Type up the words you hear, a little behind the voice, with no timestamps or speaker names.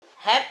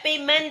Happy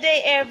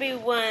Monday,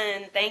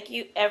 everyone. Thank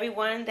you,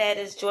 everyone that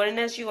is joining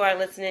us. You are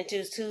listening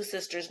to Two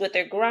Sisters with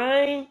Their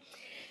Grind.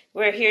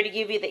 We're here to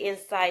give you the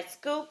inside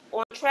scoop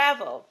on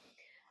travel.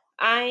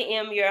 I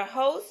am your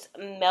host,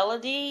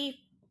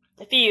 Melody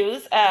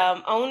Fuse,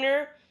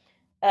 owner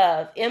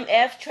of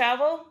MF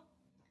Travel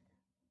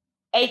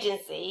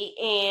Agency.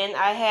 And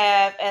I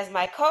have as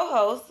my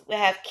co-host, we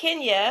have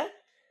Kenya,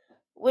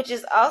 which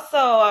is also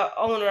a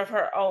owner of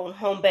her own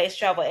home-based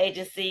travel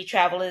agency,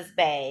 Travelers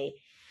Bay.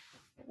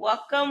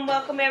 Welcome,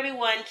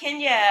 everyone.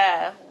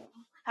 Kenya,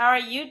 how are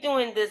you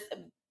doing this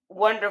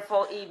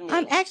wonderful I'm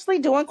evening? actually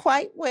doing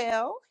quite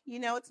well.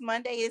 It's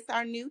Monday. It's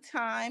our new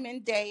time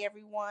and day,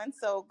 everyone.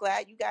 So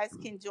glad you guys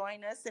can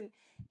join us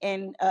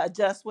and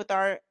adjust with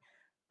our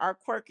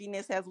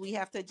quirkiness as we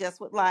have to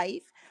adjust with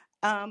life.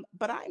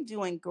 But I'm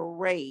doing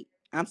great.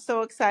 I'm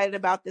so excited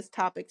about this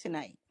topic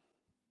tonight.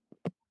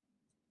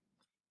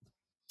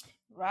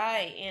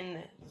 Right,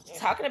 and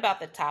talking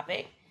about the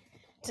topic,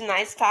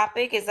 tonight's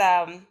topic is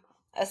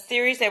a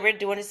series that we're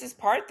doing. This is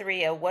part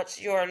three of what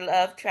is your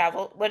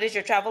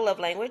travel love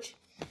language?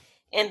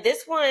 And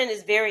this one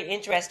is very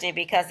interesting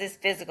because it's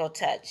physical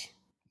touch.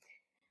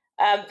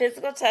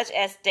 Physical touch,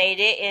 as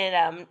stated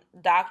in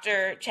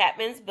Dr.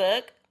 Chapman's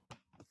book,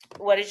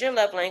 What is Your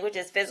Love Language?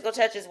 Is physical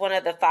touch is one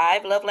of the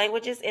five love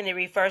languages, and it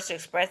refers to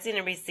expressing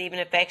and receiving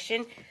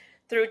affection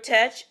through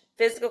touch,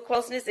 physical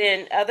closeness,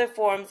 and other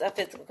forms of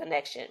physical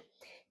connection.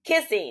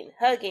 Kissing,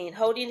 hugging,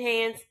 holding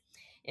hands,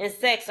 and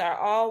sex are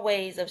all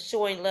ways of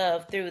showing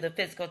love through the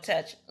physical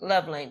touch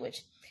love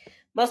language.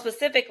 Most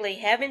specifically,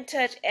 having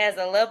touch as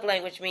a love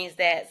language means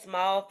that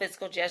small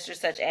physical gestures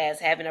such as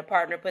having a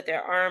partner put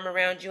their arm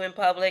around you in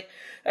public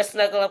or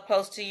snuggle up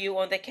close to you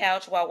on the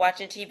couch while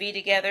watching TV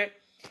together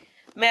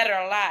matter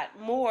a lot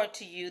more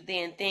to you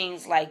than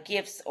things like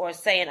gifts or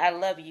saying I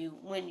love you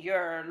when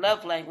your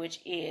love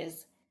language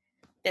is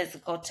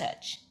physical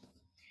touch.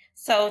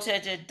 So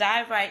to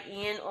dive right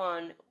in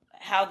on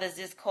how does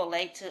this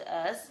collate to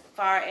us as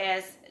far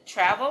as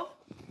travel,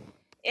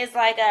 it's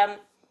like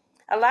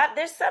a lot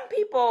there's some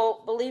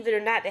people, believe it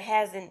or not, that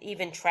hasn't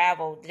even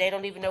traveled. They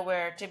don't even know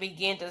where to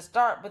begin to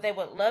start, but they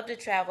would love to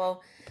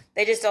travel.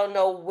 They just don't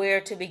know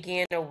where to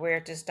begin or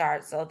where to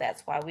start. So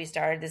that's why we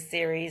started this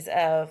series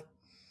of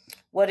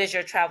what is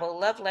your travel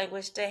love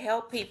language to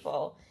help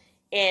people.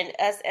 And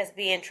us as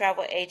being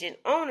travel agent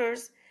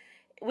owners,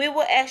 we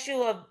will ask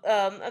you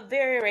a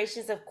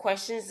variations of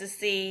questions to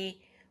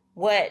see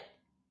what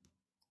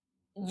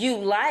you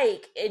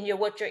like and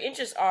what your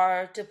interests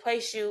are to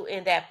place you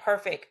in that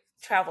perfect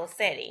travel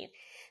setting.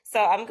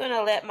 So I'm going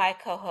to let my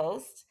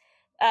co-host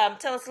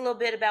tell us a little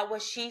bit about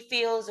what she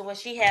feels and what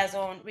she has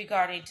on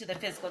regarding to the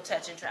physical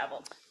touch and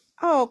travel.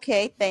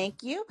 Okay,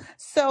 thank you.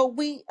 So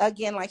we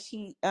again, like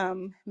she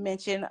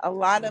mentioned, a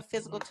lot of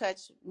physical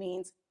touch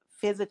means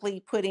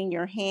physically putting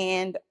your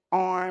hand,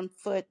 arm,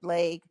 foot,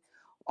 leg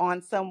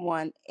on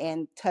someone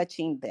and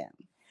touching them.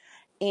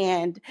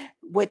 And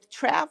with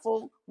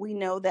travel, we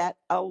know that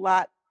a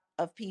lot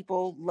of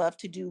people love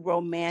to do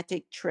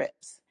romantic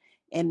trips.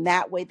 And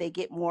that way they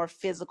get more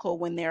physical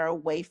when they're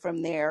away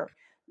from their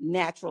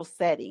natural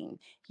setting.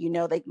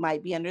 They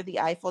might be under the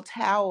Eiffel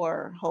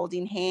Tower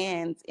holding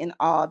hands in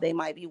awe. They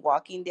might be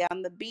walking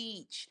down the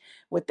beach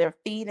with their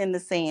feet in the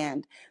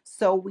sand.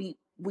 So we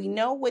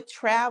know with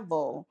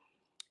travel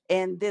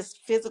and this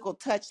physical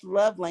touch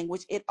love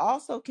language, it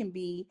also can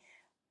be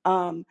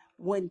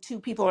when two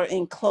people are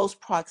in close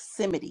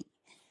proximity.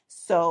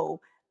 So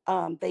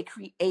they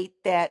create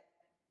that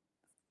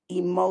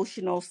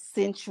emotional,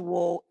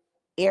 sensual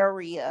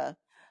area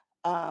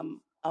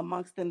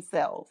amongst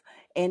themselves.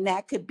 And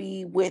that could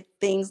be with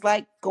things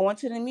like going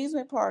to the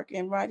amusement park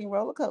and riding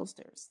roller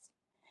coasters.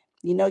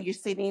 You're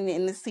sitting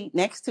in the seat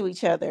next to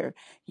each other.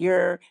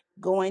 You're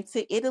going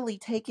to Italy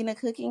taking a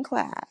cooking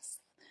class.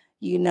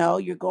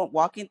 You're going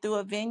walking through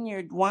a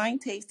vineyard wine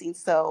tasting.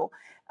 So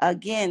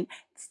again,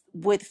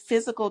 with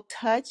physical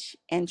touch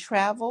and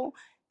travel,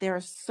 there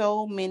are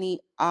so many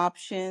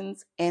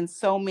options and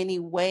so many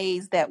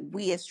ways that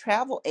we as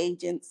travel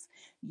agents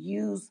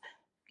use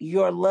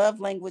your love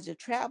language of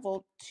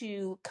travel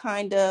to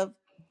kind of,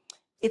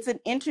 it's an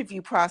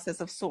interview process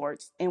of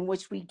sorts in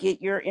which we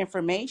get your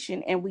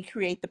information and we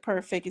create the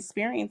perfect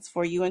experience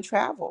for you in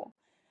travel.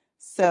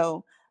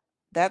 So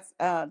that's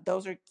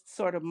those are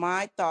sort of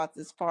my thoughts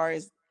as far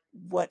as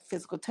what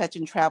physical touch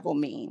and travel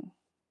mean.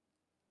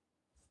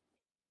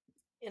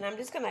 And I'm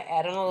just going to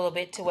add on a little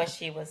bit to what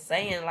she was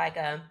saying. Like,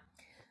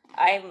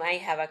 I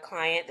might have a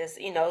client that's,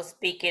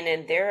 speaking,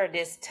 and they're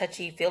this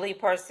touchy feely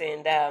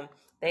person.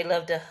 They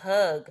love to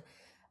hug.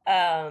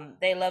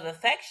 They love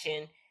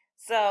affection.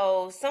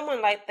 So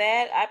someone like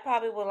that, I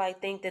probably would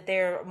think that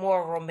they're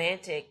more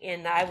romantic,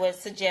 and I would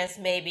suggest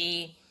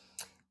maybe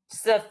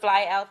to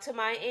fly out to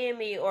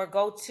Miami or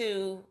go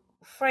to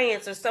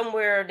France or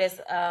somewhere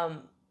that's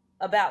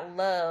about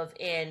love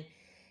and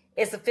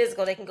it's a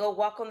physical. They can go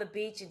walk on the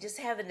beach and just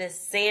having the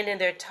sand in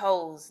their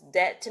toes.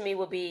 That to me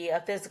would be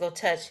a physical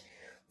touch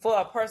for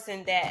a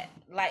person that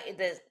like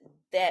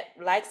that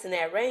likes in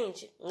that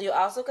range. You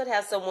also could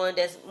have someone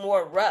that's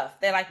more rough.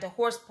 They like to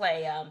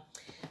horseplay,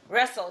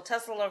 wrestle,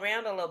 tussle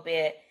around a little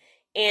bit.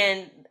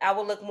 And I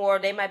would look more.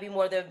 They might be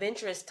more the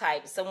adventurous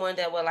type. Someone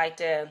that would like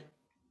to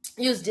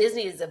use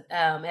Disney as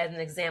an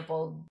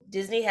example.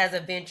 Disney has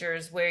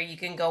adventures where you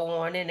can go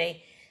on, and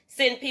they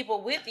send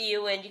people with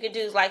you, and you can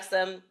do like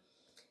some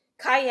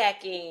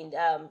kayaking.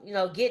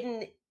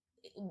 Getting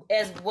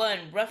as one,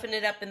 roughing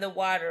it up in the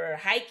water, or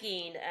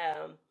hiking.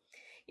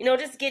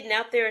 Just getting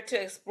out there to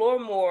explore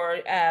more.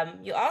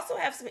 You also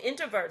have some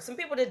introverts, some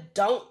people that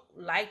don't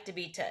like to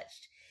be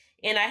touched.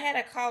 And I had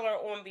a caller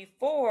on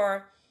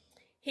before.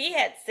 He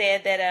had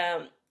said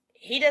that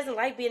he doesn't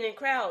like being in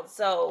crowds.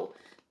 So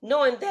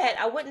knowing that,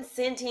 I wouldn't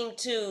send him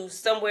to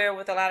somewhere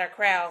with a lot of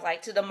crowds,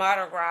 like to the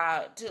Mardi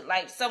Gras, to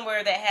like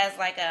somewhere that has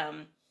like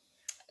a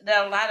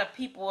lot of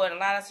people and a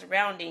lot of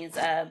surroundings.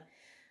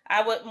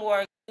 I would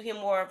more give him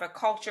more of a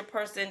culture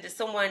person, to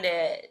someone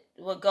that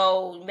would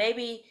go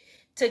maybe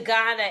to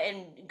Ghana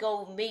and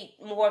go meet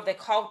more of the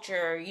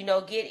culture.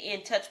 Get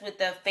in touch with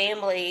the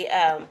family,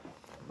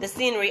 the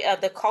scenery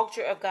of the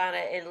culture of Ghana,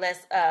 and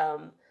less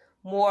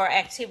more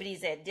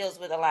activities that deals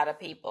with a lot of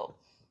people.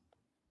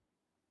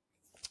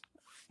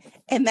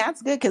 And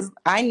that's good because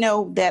I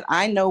know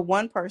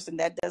one person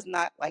that does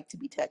not like to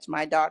be touched.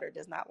 My daughter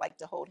does not like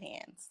to hold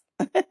hands.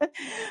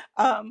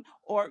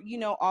 Or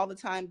all the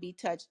time be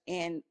touched,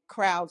 and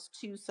crowds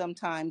too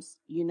sometimes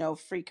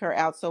freak her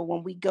out. So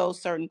when we go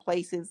certain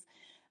places,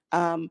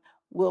 um,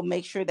 we'll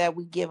make sure that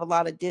we give a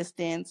lot of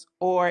distance,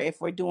 or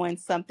if we're doing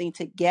something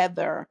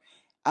together,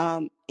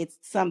 it's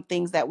some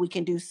things that we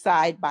can do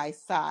side by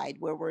side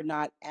where we're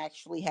not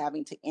actually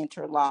having to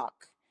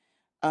interlock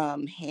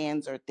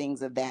hands or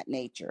things of that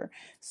nature.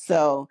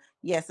 So,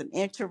 yes, an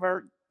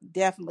introvert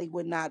definitely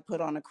would not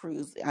put on a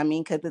cruise. I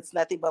mean, because it's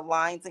nothing but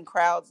lines and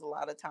crowds a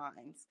lot of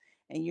times.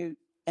 And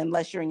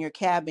unless you're in your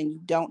cabin, you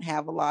don't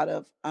have a lot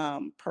of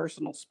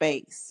personal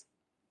space.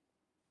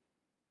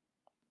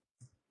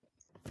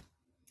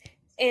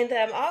 And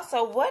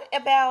also, what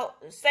about,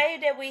 say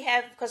that we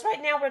have, because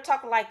right now we're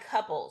talking like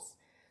couples.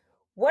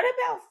 What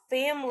about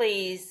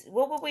families?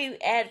 What would we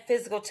add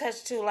physical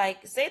touch to?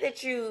 Like, say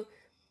that you're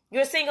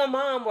a single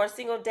mom or a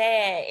single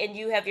dad, and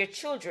you have your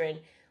children.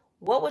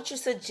 What would you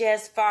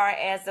suggest far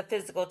as the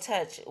physical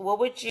touch? What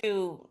would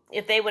you,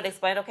 if they would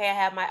explain? Okay, I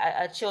have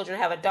my children.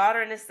 I have a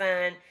daughter and a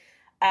son.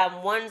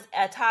 One's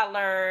a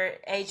toddler,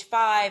 age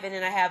 5, and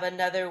then I have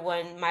another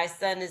one. My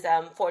son is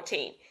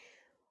 14.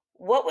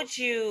 What would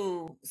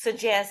you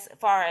suggest as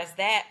far as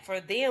that for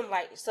them,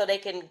 like so they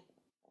can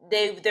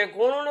they're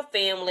going on a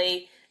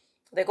family,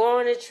 they're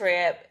going on a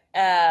trip.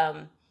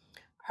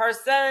 Her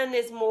son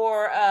is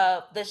more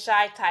the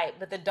shy type,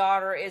 but the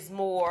daughter is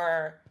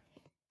more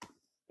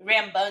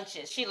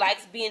rambunctious. She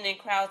likes being in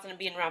crowds and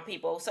being around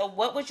people. So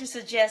what would you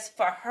suggest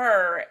for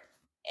her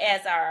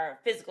as our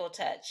physical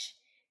touch,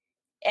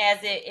 as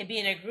it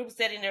being a group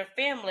setting, their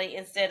family,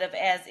 instead of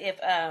as if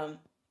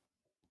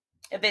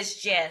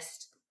it's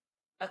just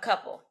a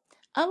couple?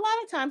 A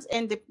lot of times,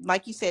 and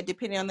like you said,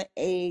 depending on the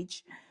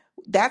age,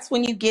 that's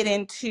when you get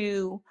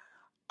into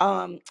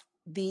um,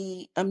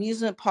 the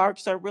amusement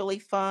parks are really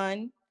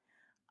fun.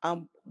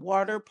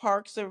 Water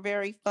parks are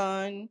very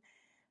fun.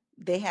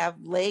 They have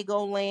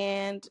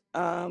Legoland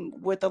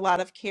with a lot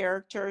of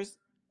characters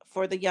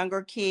for the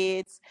younger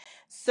kids.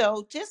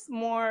 So just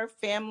more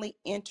family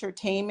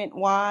entertainment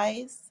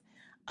wise.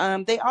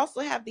 They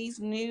also have these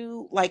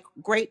new, like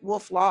Great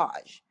Wolf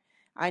Lodge.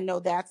 I know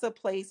that's a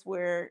place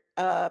where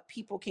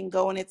people can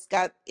go, and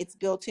it's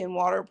built-in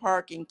water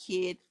park and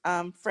kid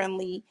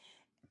friendly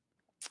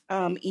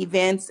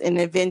events and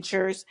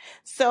adventures.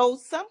 So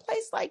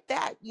someplace like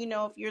that,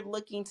 if you're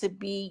looking to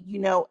be,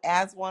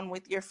 as one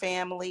with your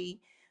family,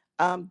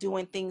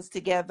 doing things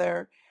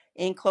together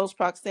in close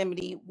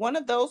proximity, one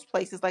of those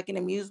places like an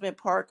amusement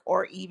park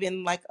or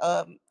even like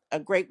a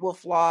Great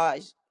Wolf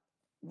Lodge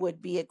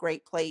would be a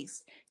great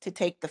place to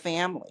take the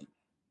family.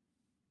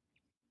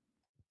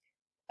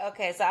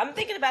 Okay, so I'm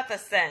thinking about the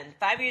son,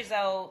 5 years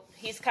old.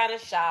 He's kind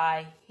of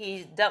shy.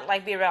 He doesn't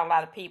like being around a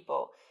lot of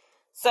people.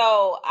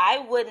 So I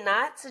would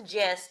not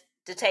suggest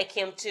to take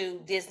him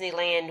to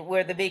Disneyland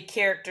where the big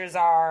characters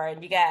are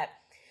and you got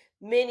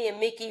Minnie and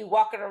Mickey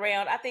walking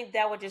around. I think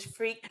that would just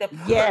freak the poor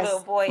little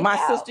Yes, boy my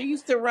out. sister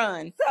used to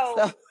run. So,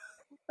 So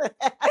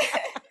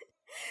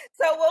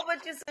so what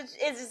would you suggest?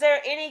 Is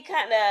there any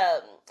kind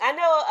of? I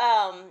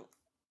know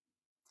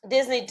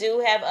Disney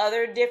do have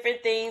other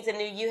different things, and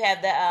then you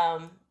have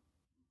the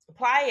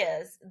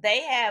playas.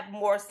 They have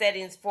more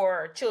settings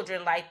for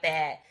children like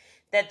that,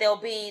 that they'll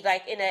be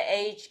like in an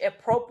age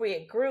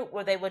appropriate group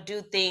where they would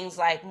do things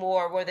like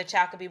more where the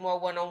child could be more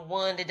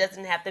one-on-one. It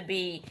doesn't have to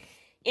be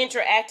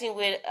interacting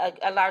with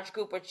a large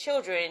group of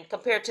children.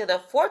 Compared to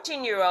the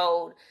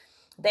 14-year-old,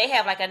 they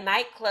have like a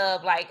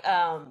nightclub, like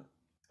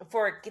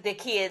for the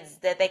kids,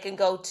 that they can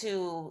go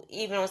to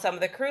even on some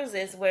of the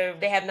cruises where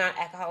they have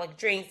non-alcoholic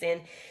drinks,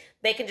 and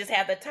they can just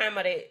have the time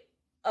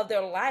of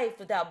their life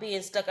without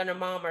being stuck under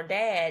mom or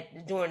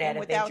dad during that and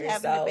without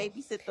adventure. having to So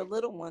babysit the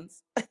little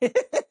ones.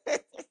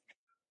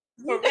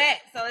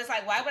 Correct. So it's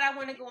like, why would I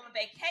want to go on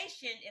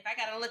vacation if I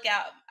got to look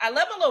out? I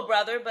love my little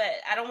brother, but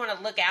I don't want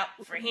to look out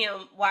for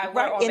him while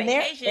we're Right. on And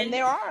vacation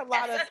there are a as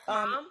lot of a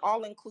mom.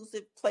 all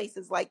inclusive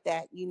places like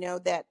that,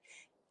 that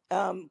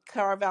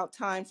carve out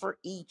time for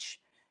each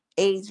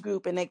age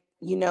group, and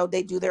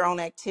they do their own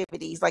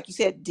activities. Like you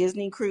said,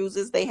 Disney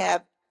cruises, they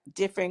have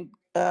different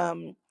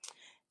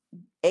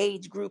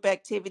age group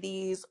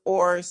activities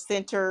or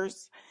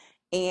centers,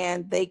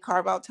 and they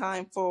carve out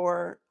time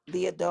for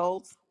the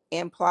adults.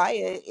 And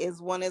Playa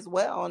is one as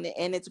well, and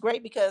it's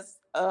great because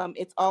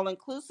it's all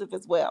inclusive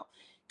as well.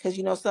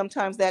 Because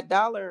sometimes that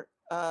dollar,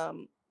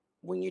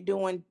 when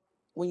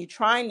you're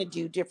trying to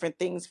do different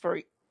things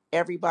for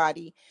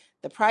everybody,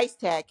 the price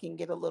tag can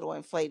get a little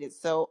inflated.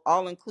 So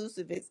all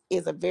inclusive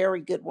is a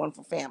very good one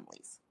for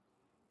families.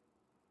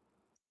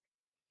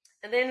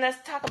 And then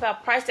let's talk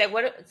about price tag.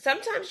 What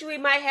sometimes we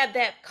might have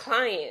that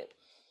client,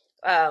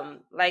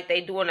 like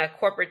they doing a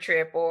corporate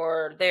trip,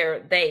 or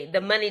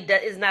the money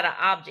is not an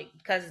object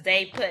because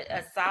they put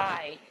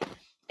aside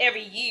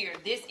every year.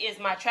 This is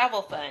my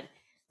travel fund.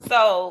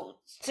 So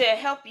to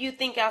help you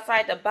think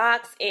outside the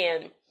box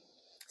and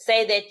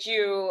say that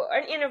you're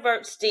an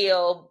introvert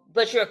still,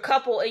 but you're a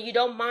couple and you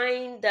don't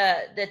mind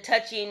the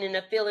touching and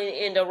the feeling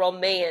and the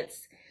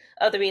romance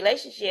of the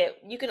relationship,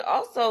 you can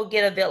also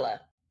get a villa.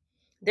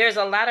 There's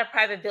a lot of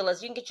private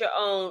villas. You can get your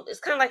own. It's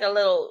kind of like a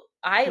little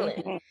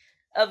island Mhm.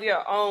 of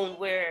your own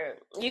where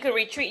you can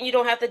retreat and you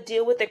don't have to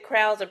deal with the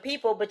crowds of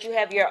people, but you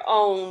have your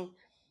own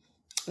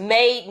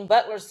maid and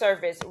butler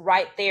service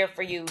right there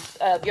for you,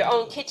 your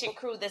own kitchen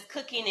crew that's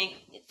cooking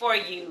for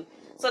you.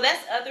 So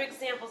that's other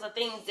examples of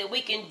things that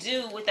we can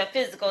do with a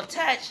physical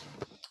touch.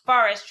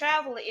 Far as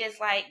travel is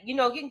like, you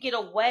can get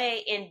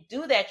away and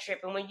do that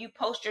trip, and when you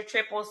post your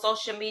trip on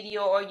social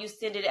media or you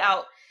send it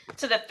out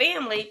to the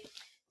family,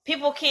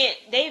 people can't,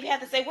 they have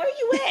to say, where are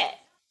you at,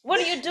 what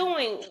are you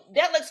doing,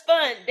 that looks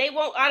fun. They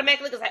won't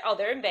automatically look like, oh,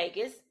 they're in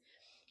Vegas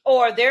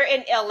or they're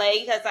in LA,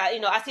 because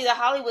I see the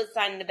Hollywood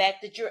sign in the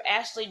back that you're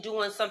actually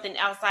doing something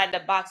outside the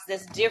box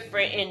that's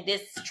different. And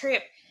this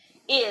trip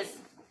is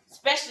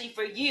especially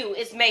for you.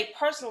 It's made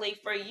personally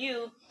for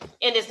you,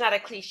 and it's not a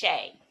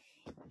cliche.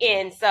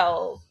 And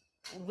so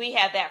we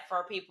have that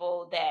for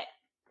people that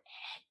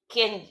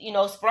can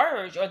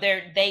splurge, or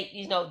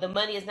the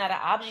money is not an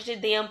object to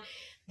them.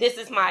 This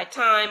is my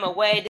time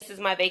away. This is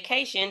my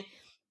vacation,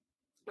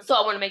 so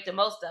I want to make the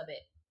most of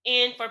it.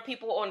 And for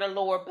people on a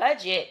lower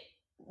budget,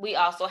 we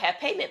also have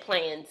payment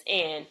plans,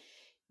 and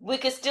we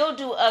could still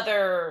do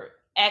other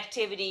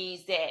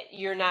activities that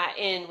you're not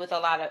in with a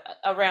lot of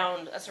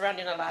around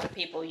surrounding a lot of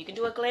people. You can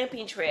do a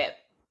glamping trip,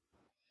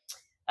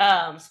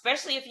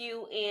 especially if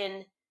you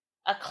in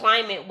a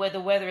climate where the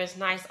weather is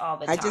nice all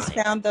the I just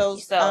time. found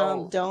those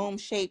So, dome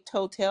shaped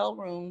hotel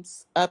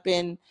rooms up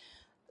in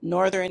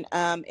northern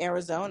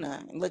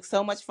Arizona. It looks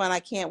so much fun. I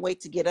can't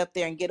wait to get up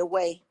there and get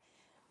away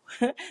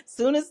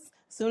soon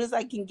as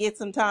I can get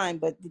some time.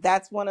 But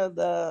that's one of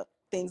the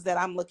things that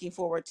I'm looking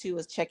forward to,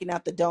 is checking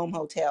out the dome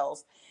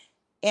hotels.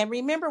 And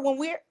remember,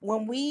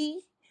 when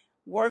we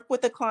work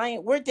with a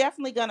client, we're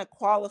definitely going to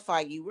qualify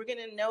you. We're going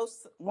to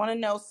want to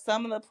know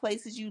some of the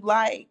places you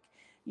like,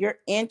 your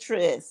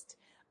interest,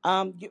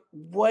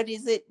 what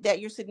is it that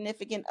your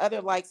significant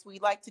other likes. We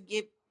like to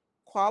get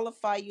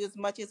qualify you as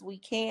much as we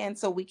can,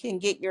 so we can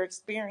get your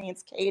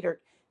experience catered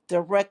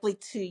directly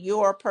to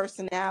your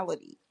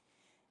personality.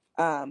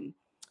 Um,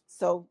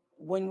 so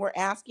when we're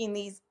asking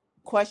these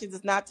questions,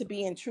 it's not to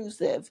be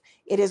intrusive.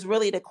 It is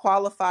really to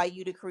qualify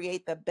you to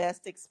create the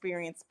best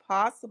experience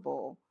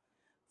possible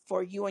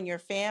for you and your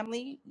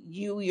family,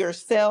 you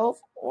yourself,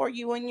 or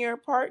you and your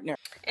partner.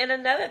 and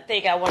another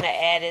thing I want to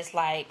add is,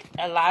 like,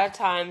 a lot of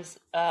times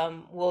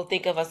we'll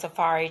think of a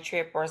safari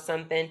trip or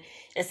something,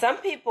 and some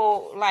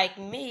people like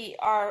me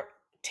are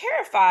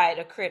terrified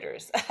of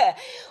critters,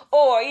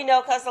 or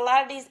because a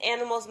lot of these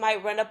animals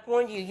might run up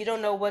on you. You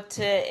don't know what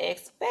to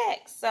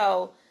expect.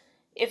 So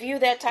if you're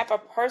that type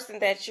of person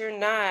that you're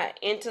not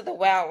into the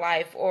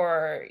wildlife,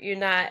 or you're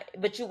not,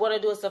 but you want to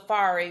do a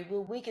safari,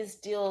 well, we can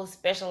still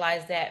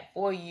specialize that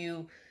for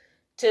you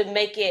to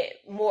make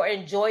it more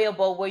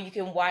enjoyable, where you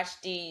can watch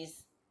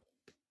these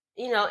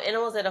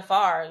animals at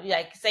afar.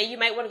 Like, say you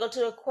might want to go to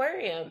the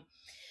aquarium.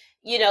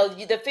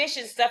 The fish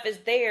and stuff is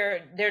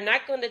there. They're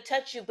not going to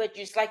touch you, but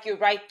it's like you're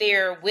right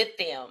there with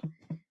them.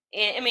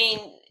 And I mean,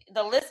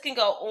 the list can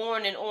go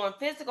on and on.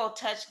 Physical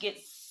touch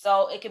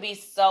it can be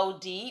so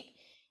deep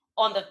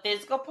on the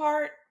physical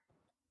part,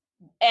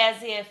 as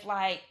if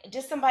like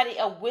just somebody,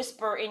 a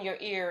whisper in your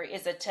ear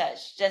is a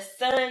touch. Just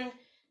sun,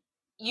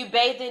 you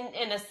bathing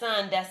in the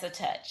sun, that's a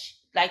touch.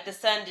 Like the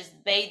sun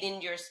just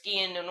bathing your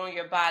skin and on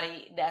your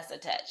body, that's a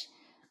touch.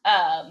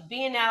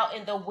 Being out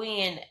in the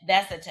wind,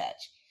 that's a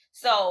touch.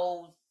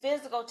 So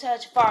physical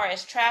touch, far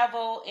as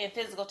travel and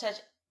physical touch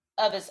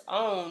of its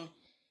own,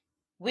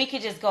 we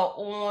could just go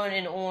on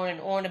and on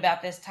and on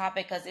about this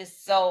topic because it's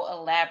so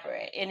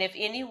elaborate. And if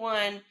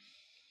anyone,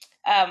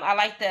 I'd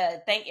like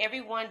to thank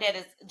everyone that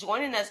is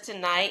joining us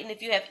tonight. And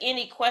if you have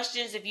any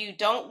questions, if you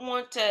don't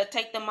want to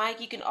take the mic,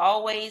 you can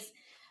always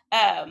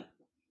um,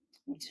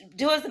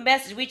 do us a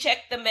message. We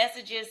check the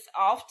messages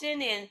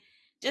often, and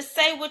just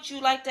say what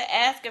you like to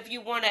ask. If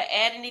you want to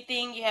add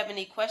anything, you have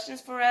any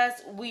questions for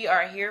us, we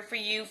are here for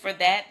you for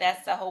that.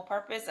 That's the whole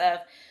purpose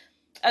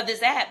of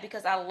this app,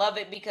 because I love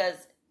it, because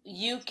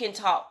you can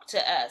talk to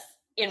us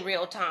in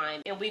real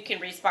time and we can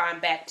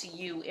respond back to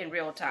you in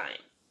real time.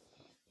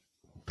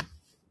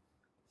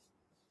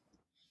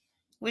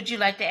 Would you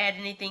like to add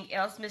anything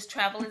else, Miss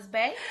Travelers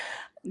Bay?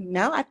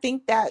 No, I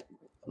think that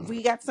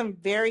we got some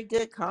very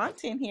good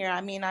content here.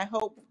 I mean, I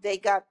hope they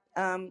got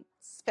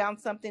found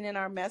something in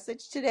our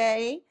message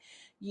today,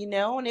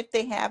 and if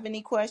they have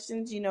any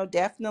questions,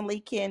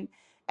 definitely can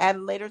at a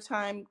later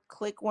time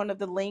click one of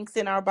the links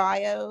in our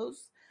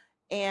bios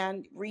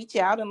and reach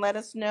out and let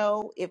us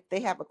know if they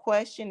have a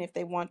question, if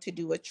they want to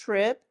do a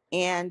trip.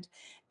 And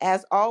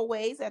as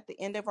always, at the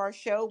end of our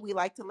show, we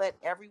like to let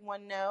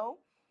everyone know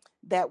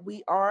that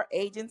we are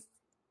agents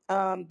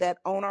that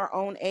own our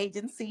own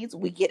agencies.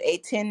 We get a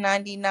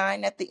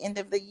 1099 at the end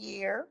of the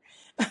year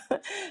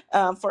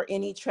for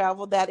any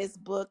travel that is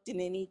booked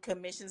and any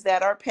commissions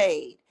that are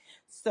paid.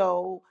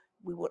 So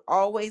we would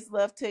always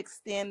love to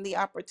extend the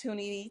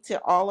opportunity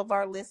to all of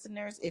our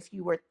listeners, if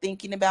you were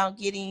thinking about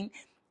getting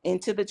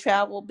into the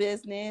travel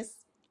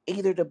business,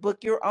 either to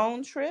book your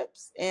own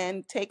trips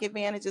and take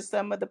advantage of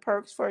some of the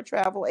perks for a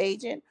travel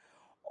agent,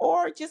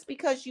 or just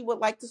because you would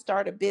like to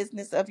start a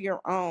business of your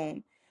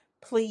own.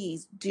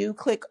 Please do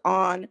click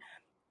on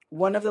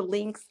one of the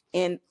links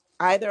in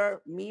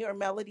either me or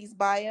Melody's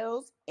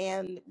bios,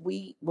 and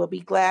we will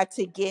be glad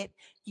to get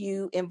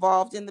you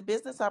involved in the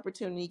business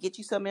opportunity, get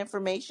you some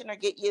information, or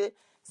get you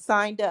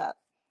signed up.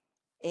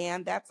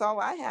 And that's all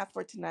I have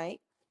for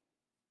tonight.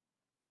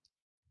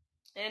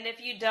 And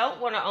if you don't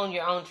want to own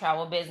your own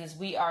travel business,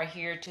 we are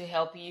here to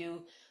help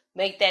you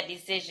make that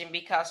decision,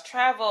 because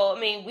travel, I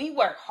mean, we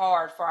work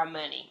hard for our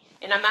money.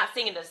 And I'm not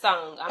singing the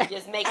song, I'm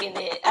just making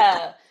it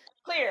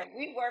clear.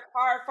 We work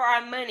hard for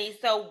our money,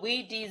 so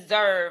we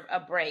deserve a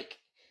break.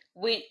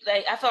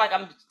 I feel like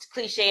I'm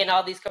clicheing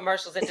all these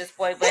commercials at this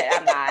point, but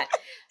I'm not.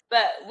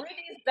 But we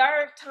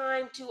deserve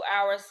time to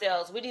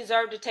ourselves. We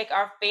deserve to take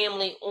our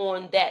family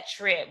on that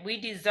trip. We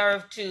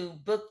deserve to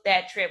book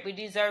that trip. We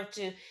deserve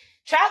to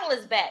travel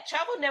is back.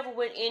 Travel never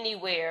went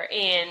anywhere,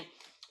 and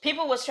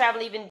people was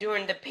traveling even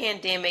during the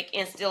pandemic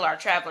and still are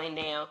traveling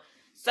now.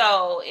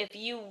 So if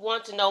you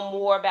want to know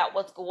more about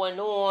what's going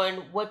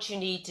on, what you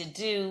need to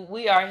do,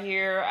 we are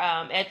here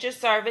at your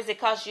service. It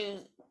costs you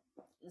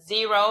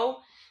zero,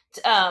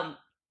 um,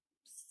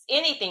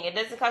 anything. It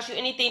doesn't cost you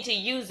anything to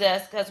use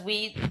us, because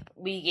we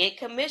get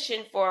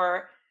commission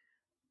for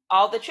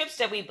all the trips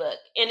that we book,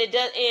 and it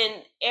does.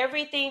 And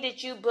everything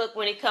that you book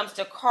when it comes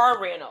to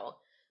car rental,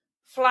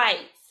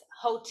 flights,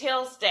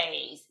 hotel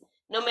stays,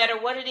 no matter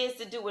what it is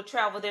to do with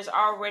travel, there's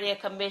already a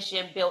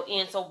commission built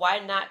in. So why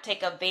not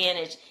take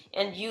advantage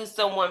and use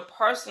someone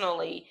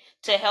personally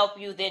to help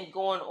you then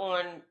going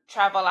on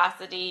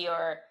Travelocity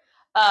or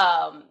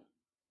um,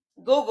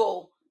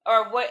 Google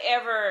or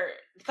whatever,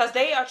 because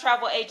they are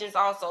travel agents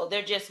also.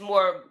 They're just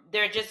more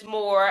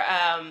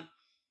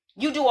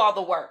you do all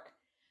the work.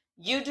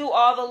 You do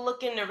all the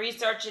looking, the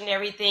research, and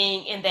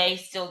everything, and they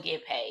still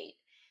get paid.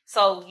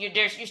 So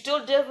you're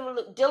still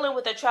dealing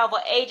with a travel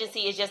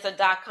agency. It's just a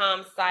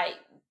 .com site,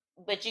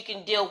 but you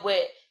can deal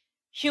with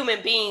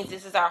human beings.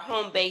 This is our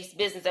home-based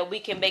business, and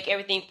we can make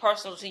everything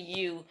personal to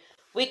you.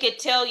 We could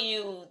tell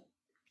you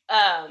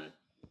um,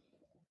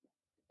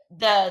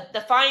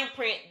 the fine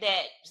print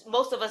that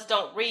most of us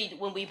don't read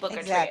when we book a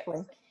trip.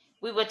 Exactly.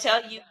 We would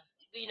tell you,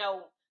 you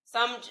know,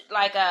 some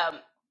like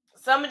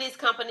some of these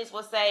companies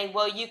will say,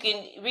 well, you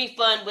can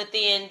refund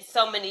within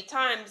so many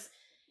times.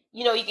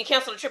 You can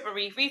cancel the trip and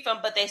refund,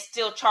 but they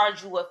still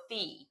charge you a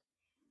fee.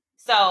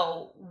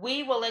 So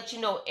we will let you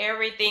know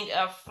everything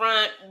up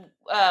front.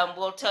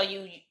 We'll tell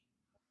you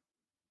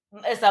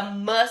it's a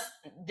must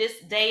this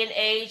day and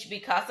age,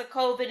 because of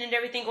COVID and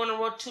everything going on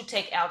the road, to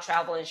take out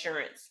travel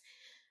insurance.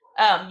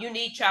 You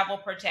need travel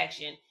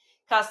protection,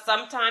 because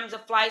sometimes the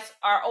flights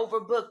are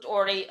overbooked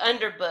or they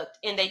underbooked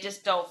and they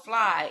just don't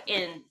fly,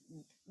 and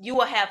you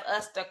will have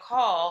us to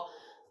call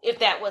if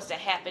that was to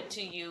happen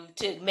to you,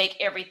 to make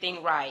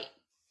everything right.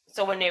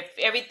 So if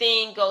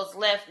everything goes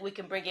left, we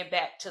can bring it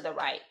back to the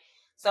right.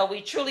 So we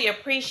truly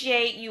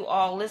appreciate you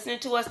all listening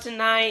to us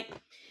tonight.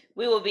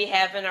 We will be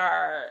having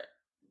our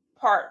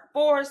part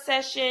 4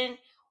 session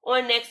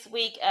on next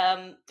week.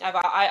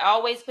 I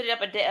always put it up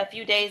a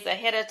few days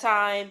ahead of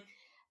time.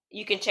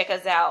 You can check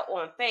us out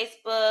on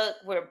Facebook.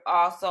 We're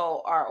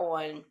also are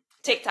on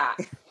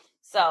TikTok.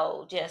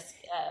 So just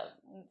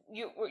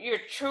we're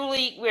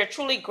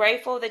truly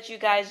grateful that you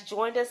guys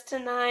joined us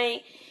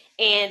tonight,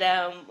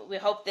 and we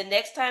hope the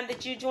next time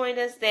that you join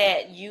us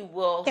that you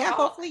will Yeah, talk.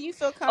 hopefully you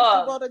feel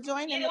comfortable to Get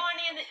on in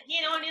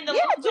the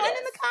yeah, loop with join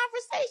in the us.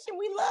 conversation.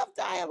 We love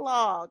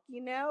dialogue.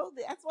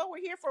 That's what we're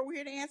here for. We're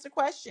here to answer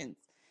questions.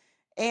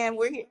 And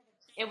we're here.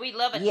 And we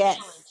love a Yes.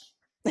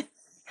 challenge.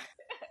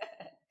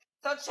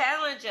 So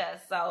challenge us.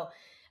 So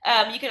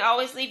you can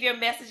always leave your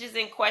messages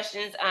and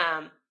questions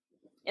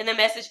in the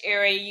message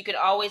area. You can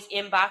always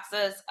inbox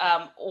us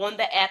on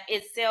the app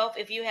itself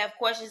if you have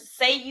questions.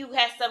 Say you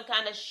have some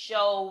kind of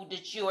show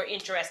that you are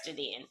interested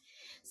in.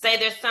 Say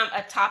there's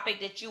a topic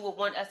that you would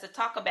want us to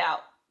talk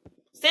about.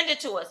 Send it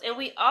to us. And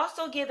we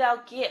also give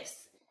out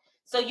gifts.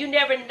 So you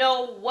never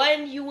know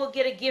when you will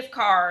get a gift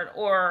card,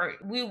 or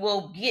we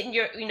will get in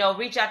your,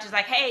 reach out to us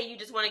like, hey, you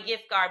just want a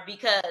gift card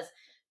because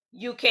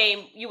you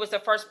was the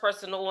first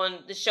person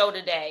on the show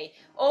today.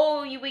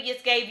 Oh, we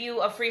just gave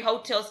you a free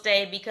hotel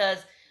stay because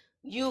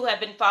you have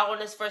been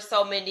following us for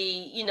so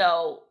many,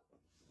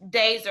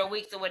 days or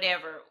weeks or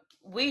whatever.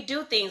 We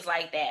do things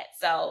like that.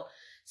 So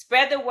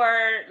spread the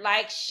word,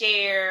 like,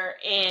 share,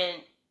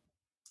 and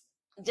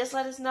just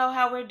let us know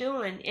how we're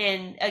doing.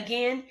 And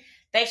again,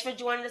 thanks for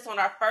joining us on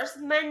our first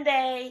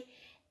Monday.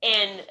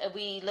 And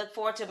we look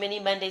forward to many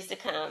Mondays to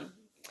come.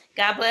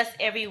 God bless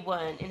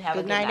everyone and have a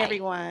Good good night, night.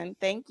 everyone.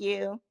 Thank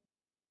you.